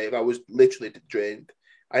drained, Dave. I was literally drained.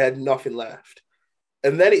 I had nothing left.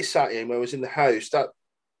 And then it sat in when I was in the house, that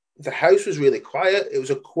the house was really quiet. It was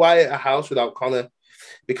a quieter house without Connor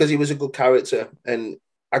because he was a good character, and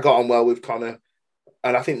I got on well with Connor.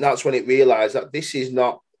 And I think that's when it realised that this is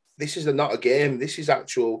not a game. This is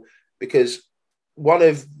actual, because one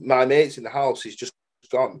of my mates in the house is just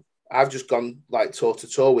gone. I've just gone like toe to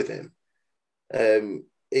toe with him.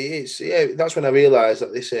 That's when I realised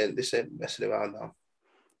that this ain't messing around now.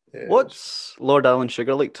 Yeah. What's Lord Alan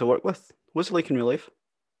Sugar like to work with? What's he like in real life?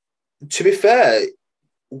 To be fair,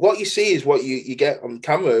 what you see is what you get on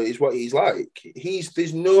camera is what he's like. He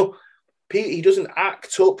doesn't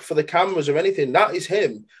act up for the cameras or anything. That is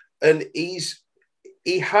him, and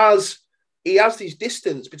he has this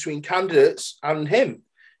distance between candidates and him.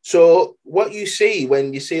 So what you see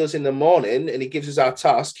when you see us in the morning and he gives us our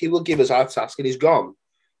task, he will give us our task and he's gone.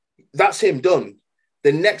 That's him done.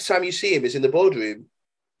 The next time you see him is in the boardroom.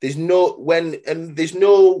 There's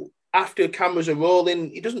no after cameras are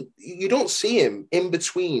rolling. You don't see him in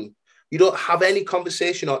between. You don't have any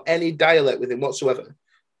conversation or any dialect with him whatsoever.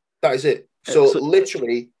 That is it. So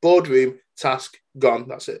literally boardroom, task, gone.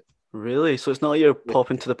 That's it. Really? So it's not like you're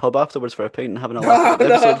popping to the pub afterwards for a pint and having a laugh at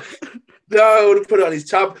the episode? No, I would have put it on his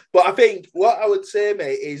tab. But I think what I would say,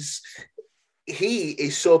 mate, is he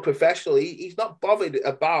is so professional. He's not bothered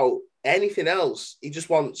about anything else. He just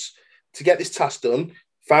wants to get this task done,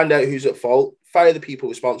 find out who's at fault, fire the people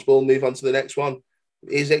responsible, move on to the next one.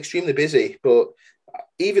 He's extremely busy. But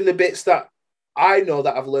even the bits that I know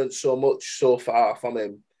that I've learned so much so far from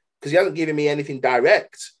him, because he hasn't given me anything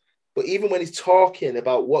direct, but even when he's talking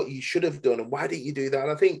about what you should have done and why didn't you do that?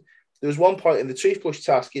 And I think there was one point in the toothbrush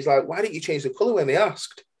task, he's like, why didn't you change the colour when they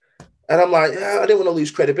asked? And I'm like, I didn't want to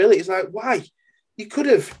lose credibility. He's like, why? You could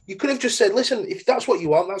have just said, listen, if that's what you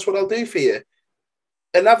want, that's what I'll do for you.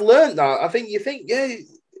 And I've learned that. I think, yeah,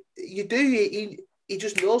 you do. He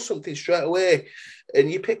just knows something straight away.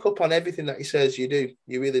 And you pick up on everything that he says. You do.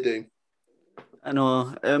 You really do. I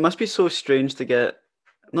know. It must be so strange to get,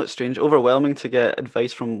 not strange, overwhelming to get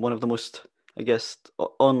advice from one of the most, I guess,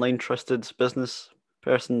 online trusted business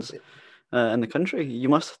persons in the country. You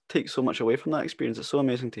must take so much away from that experience. It's so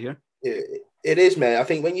amazing to hear. It is, mate. I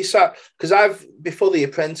think when you sat, because before The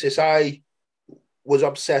Apprentice, I was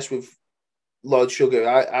obsessed with Lord Sugar.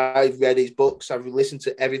 I've read his books, I've listened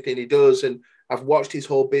to everything he does, and I've watched his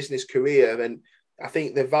whole business career. And I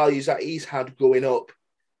think the values that he's had growing up,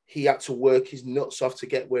 he had to work his nuts off to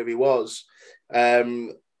get where he was.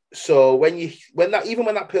 So when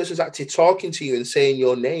that person's actually talking to you and saying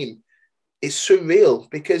your name, it's surreal,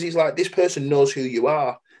 because he's like, this person knows who you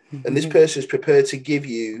are, and this person's prepared to give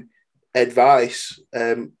you advice.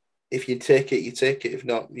 If you take it, you take it. If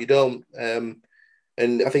not, you don't.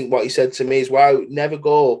 And I think what he said to me is, wow, never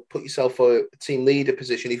go put yourself for a team leader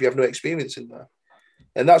position if you have no experience in that.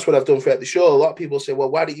 And that's what I've done throughout the show. A lot of people say, well,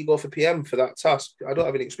 why didn't you go for PM for that task? I don't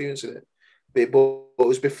have any experience in it. But it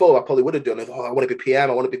was before, I probably would have done it. Oh, I want to be PM.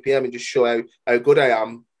 I want to be PM and just show how good I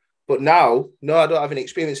am. But now, no, I don't have any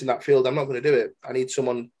experience in that field. I'm not going to do it. I need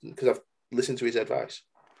someone, because I've listened to his advice.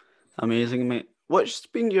 Amazing, mate. What's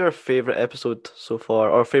been your favourite episode so far,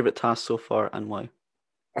 or favourite task so far, and why?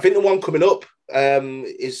 I think the one coming up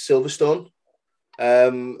is Silverstone.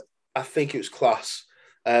 I think it was class.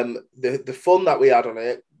 The fun that we had on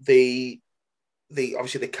it, the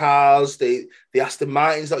obviously the cars, the Aston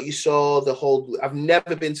Martins that you saw, the whole. I've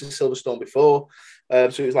never been to Silverstone before, so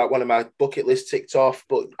it was like one of my bucket list ticked off.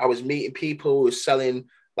 But I was meeting people who were selling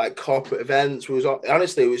like corporate events.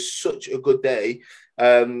 Honestly, it was such a good day,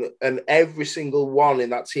 and every single one in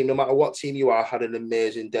that team, no matter what team you are, had an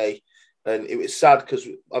amazing day. And it was sad because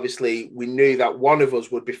obviously we knew that one of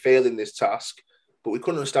us would be failing this task, but we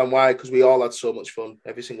couldn't understand why because we all had so much fun,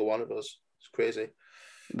 every single one of us. It's crazy.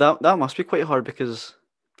 That must be quite hard because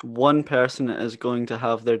one person is going to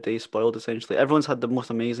have their day spoiled essentially. Everyone's had the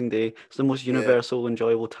most amazing day. It's the most Yeah, universal,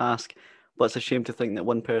 enjoyable task. But it's a shame to think that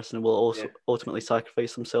one person will yeah. also ultimately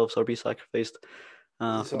sacrifice themselves or be sacrificed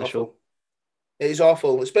It's for the show. awful. It is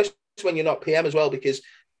awful, especially when you're not PM as well, because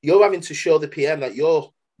you're having to show the PM that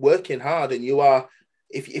you're working hard and you are.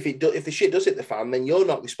 If the shit does hit the fan, then you're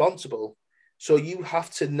not responsible. So you have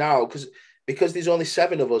to now because there's only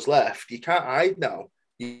 7 of us left. You can't hide now.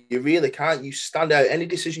 You really can't. You stand out. Any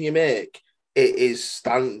decision you make, it is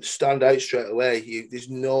stand out straight away. There's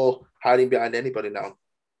no hiding behind anybody now.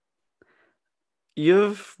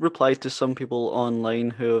 You've replied to some people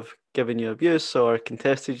online who have given you abuse or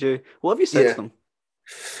contested you. What have you said to Yeah. them?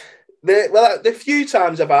 The few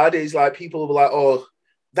times I've had is like people will be like, "Oh,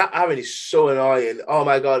 that Aaron is so annoying. Oh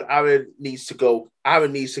my God, Aaron needs to go.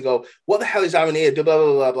 Aaron needs to go. What the hell is Aaron here? Blah, blah,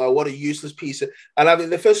 blah, blah, blah. What a useless piece of..." And I mean,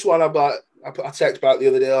 the first one I'm like, I put a text back the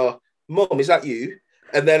other day, "Oh, Mum, is that you?"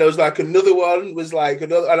 And then I was like, another one was like,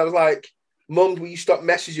 another, and I was like, "Mum, will you stop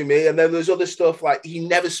messaging me?" And then there's other stuff like he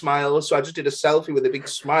never smiles. So I just did a selfie with a big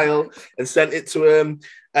smile and sent it to him.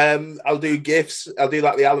 I'll do GIFs. I'll do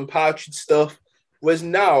like the Alan Partridge stuff. Whereas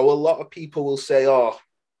now a lot of people will say, "Oh,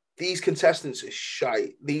 these contestants are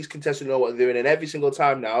shite. These contestants know what they're doing." And every single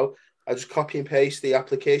time now, I just copy and paste the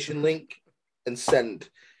application link and send.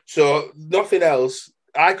 So nothing else.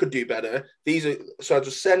 I could do better. So I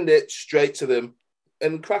just send it straight to them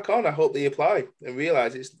and crack on. I hope they apply and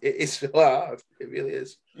realize it's so hard. It really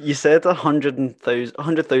is. You said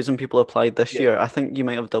 100,000 people applied this Yeah. year. I think you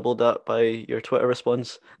might have doubled that by your Twitter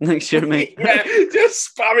response next year, mate. Yeah,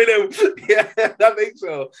 just spamming them. Yeah, I think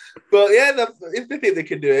so. But yeah, if they think they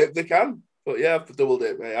can do it, they can. But yeah, I've doubled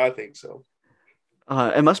it, mate. I think so.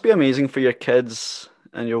 It must be amazing for your kids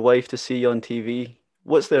and your wife to see you on TV.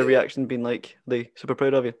 What's their Yeah. reaction been like? Are they super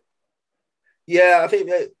proud of you? Yeah, I think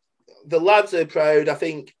that the lads are proud. I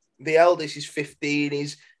think the eldest is 15.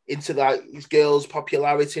 He's into like his girls'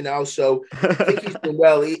 popularity now. So I think he's doing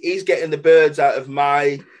well. He's getting the birds out of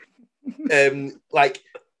my like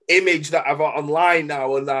image that I've got online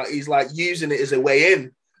now, and that he's like using it as a way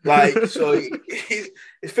in. Like, so the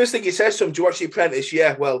first thing he says to him, "Do you watch The Apprentice?"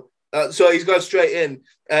 "Yeah." "Well," so he's gone straight in.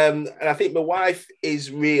 And I think my wife is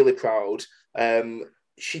really proud.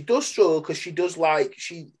 She does struggle because she just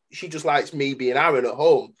likes me being Aaron at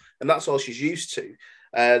home, and that's all she's used to.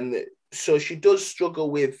 So she does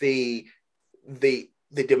struggle with the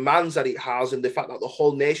demands that it has and the fact that the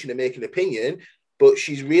whole nation are making an opinion. But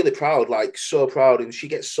she's really proud, like so proud, and she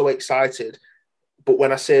gets so excited. But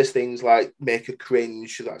when I say things like make her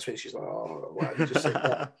cringe, that's when she's like, "Oh, why did you just say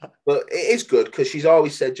that?" But it is good because she's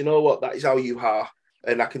always said, "You know what? That is how you are."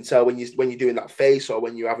 And I can tell when you're doing that face or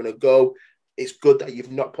when you're having a go, it's good that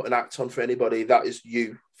you've not put an act on for anybody. That is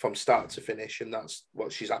you from start to finish, and that's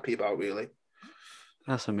what she's happy about, really.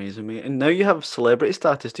 That's amazing, mate. And now you have celebrity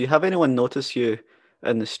status. Do you have anyone notice you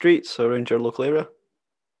in the streets or around your local area?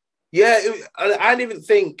 Yeah, I didn't even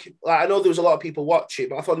think, like, I know there was a lot of people watching,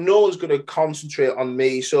 but I thought no one's going to concentrate on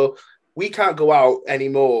me. So we can't go out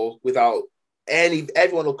anymore without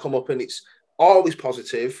everyone will come up and it's always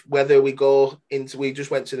positive. Whether we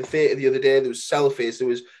just went to the theatre the other day, there was selfies, there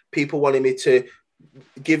was people wanting me to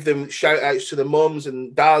give them shout outs to the mums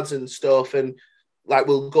and dads and stuff. And like,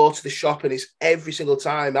 we'll go to the shop and it's every single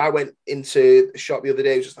time. I went into the shop the other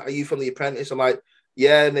day, it was just like, "Are you from The Apprentice?" I'm like,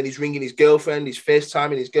 "Yeah." And then he's ringing his girlfriend, he's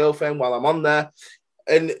FaceTiming his girlfriend while I'm on there.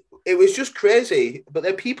 And it was just crazy. But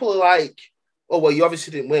then people are like, "Oh, well, you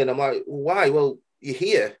obviously didn't win." I'm like, "Why?" "Well, you're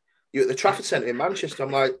here. You're at the Trafford Centre in Manchester."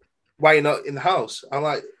 I'm like, "Why are you not in the house?" I'm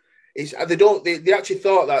like, they actually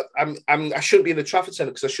thought that I shouldn't be in the Trafford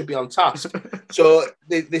Centre because I should be on task. So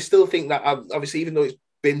they still think that obviously, even though it's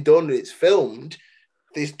been done and it's filmed,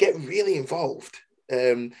 they get really involved.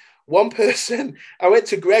 One person, I went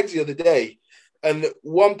to Greg's the other day, and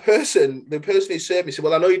the person who served me said,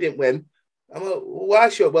 "Well, I know you didn't win." I'm like, "Why?"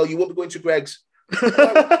 Sure. "Well, you won't be going to Greg's." I'm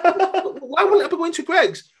like, "Why wouldn't I be going to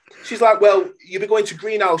Greg's?" She's like, "Well, you'll be going to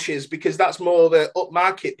Greenhouses because that's more of an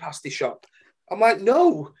upmarket pasty shop." I'm like,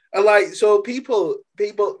 "No." And like, so people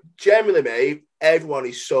generally, mate, everyone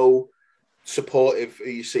is so supportive.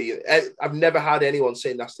 You see, I've never had anyone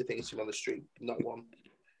say nasty things to me on the street. Not one.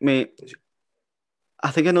 Mate, I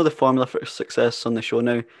think I know the formula for success on the show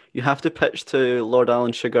now. You have to pitch to Lord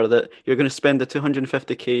Alan Sugar that you're going to spend the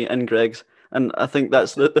 250k in Greg's, and I think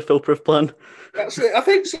that's the foolproof plan. That's it. I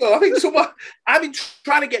think so. I think someone. I've been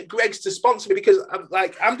trying to get Greg's to sponsor me because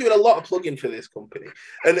I'm doing a lot of plugging for this company.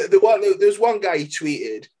 And there's one guy he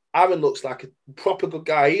tweeted. Aaron looks like a proper good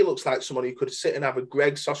guy. He looks like someone who could sit and have a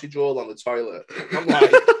Greg's sausage roll on the toilet. I'm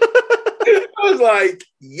like, I was like,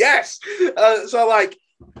 yes. So I'm like,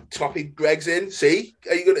 topping Greg's in. See,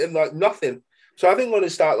 are you going to like nothing? So I think I'm going to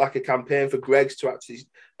start like a campaign for Greg's to actually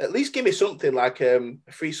at least give me something like a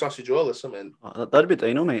free sausage roll or something. Oh, that'd be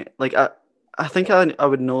dino, mate. Like I think I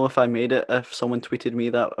would know if I made it if someone tweeted me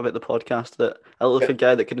that about the podcast that I look like a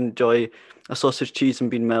guy that could enjoy a sausage, cheese,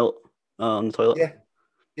 and bean melt on the toilet.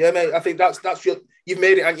 Yeah, mate. I think that's you've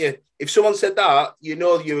made it, haven't you? If someone said that, you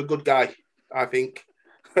know you're a good guy. I think.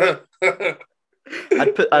 I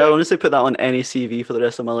honestly put that on any CV for the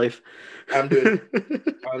rest of my life. I'm doing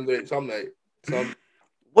some, mate. Some.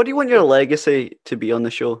 What do you want your legacy to be on the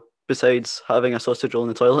show besides having a sausage roll in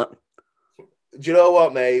the toilet? Do you know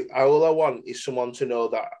what, mate? All I want is someone to know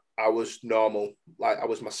that I was normal, like I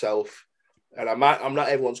was myself. And I'm not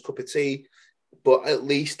everyone's cup of tea, but at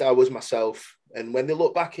least I was myself. And when they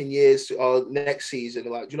look back in years or next season,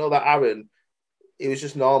 they're like, do you know that Aaron? He was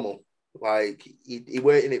just normal. Like he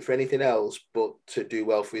weren't in it for anything else but to do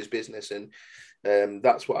well for his business. And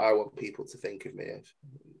that's what I want people to think of me as.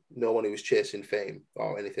 No one who was chasing fame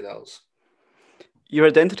or anything else. Your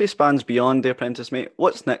identity spans beyond The Apprentice, mate.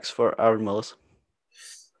 What's next for Aaron Willis?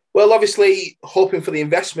 Well, obviously, hoping for the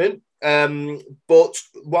investment. But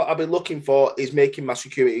what I've been looking for is making my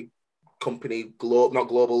security company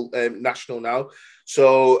national now.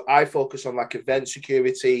 So I focus on like event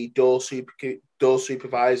security, door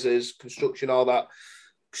supervisors, construction, all that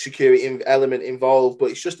security element involved.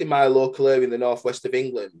 But it's just in my local area in the northwest of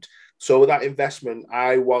England. So with that investment,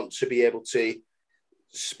 I want to be able to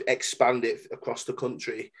expand it across the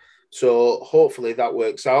country. So hopefully that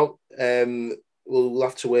works out. We'll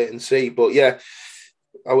have to wait and see. But yeah,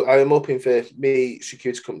 I am hoping for me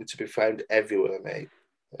security company to be found everywhere, mate.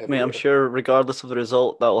 Everywhere. Mate, I'm sure regardless of the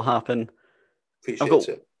result, that will happen. Appreciate I've got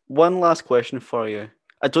it. one last question for you.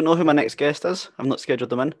 I don't know who my next guest is. I've not scheduled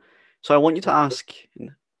them in. So I want you to ask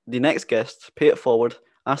the next guest, pay it forward,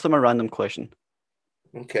 ask them a random question.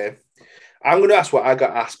 Okay. I'm going to ask what I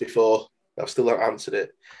got asked before. I've still not answered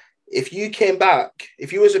it. If you came back,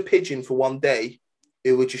 if you was a pigeon for one day,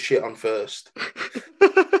 who would you shit on first?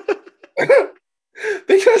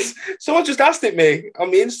 Because someone just asked it me on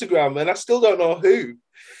my Instagram and I still don't know who.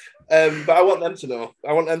 But I want them to know.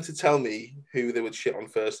 I want them to tell me who they would shit on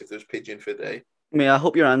first if there was pigeon for a day. Mate, I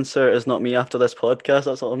hope your answer is not me after this podcast.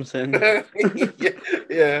 That's all I'm saying.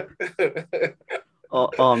 Yeah.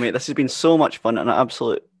 Oh, mate, this has been so much fun and an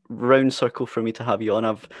absolute round circle for me to have you on.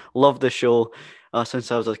 I've loved the show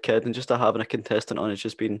since I was a kid, and just to having a contestant on, it's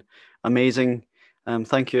just been amazing.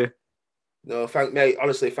 Thank you. No, mate.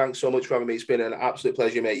 Honestly, thanks so much for having me. It's been an absolute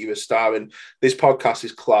pleasure, mate. You're a star, and this podcast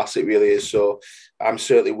is class. It really is. So I'm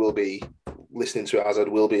certainly will be listening to it as I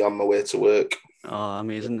will be on my way to work. Oh,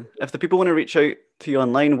 amazing. If the people want to reach out to you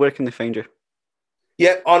online, where can they find you?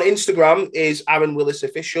 Yeah, on Instagram is Aaron Willis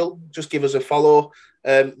Official. Just give us a follow.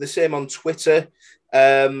 The same on Twitter.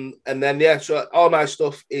 And then, yeah, so all my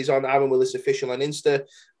stuff is on Aaron Willis Official on Insta.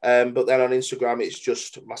 But then on Instagram, it's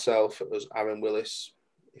just myself as Aaron Willis.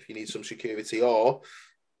 If you need some security or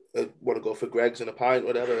want to go for Greg's and a pint,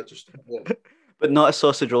 whatever, just... Yeah. But not a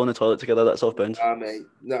sausage roll in the toilet together, that's off bounds. Nah, mate,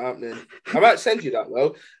 not happening. I might send you that,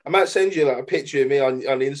 though. I might send you like a picture of me on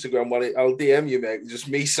Instagram. I'll DM you, mate. Just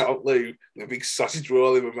me sat up blue with a big sausage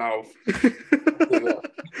roll in my mouth.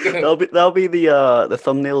 that'll be the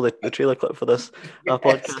thumbnail, the trailer clip for this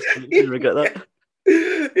podcast. You regret that.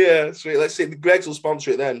 Yeah, sweet. Let's see. Greg's will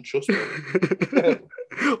sponsor it then. Trust me.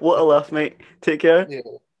 What a laugh, mate. Take care.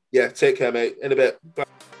 Yeah, take care, mate. In a bit. Bye.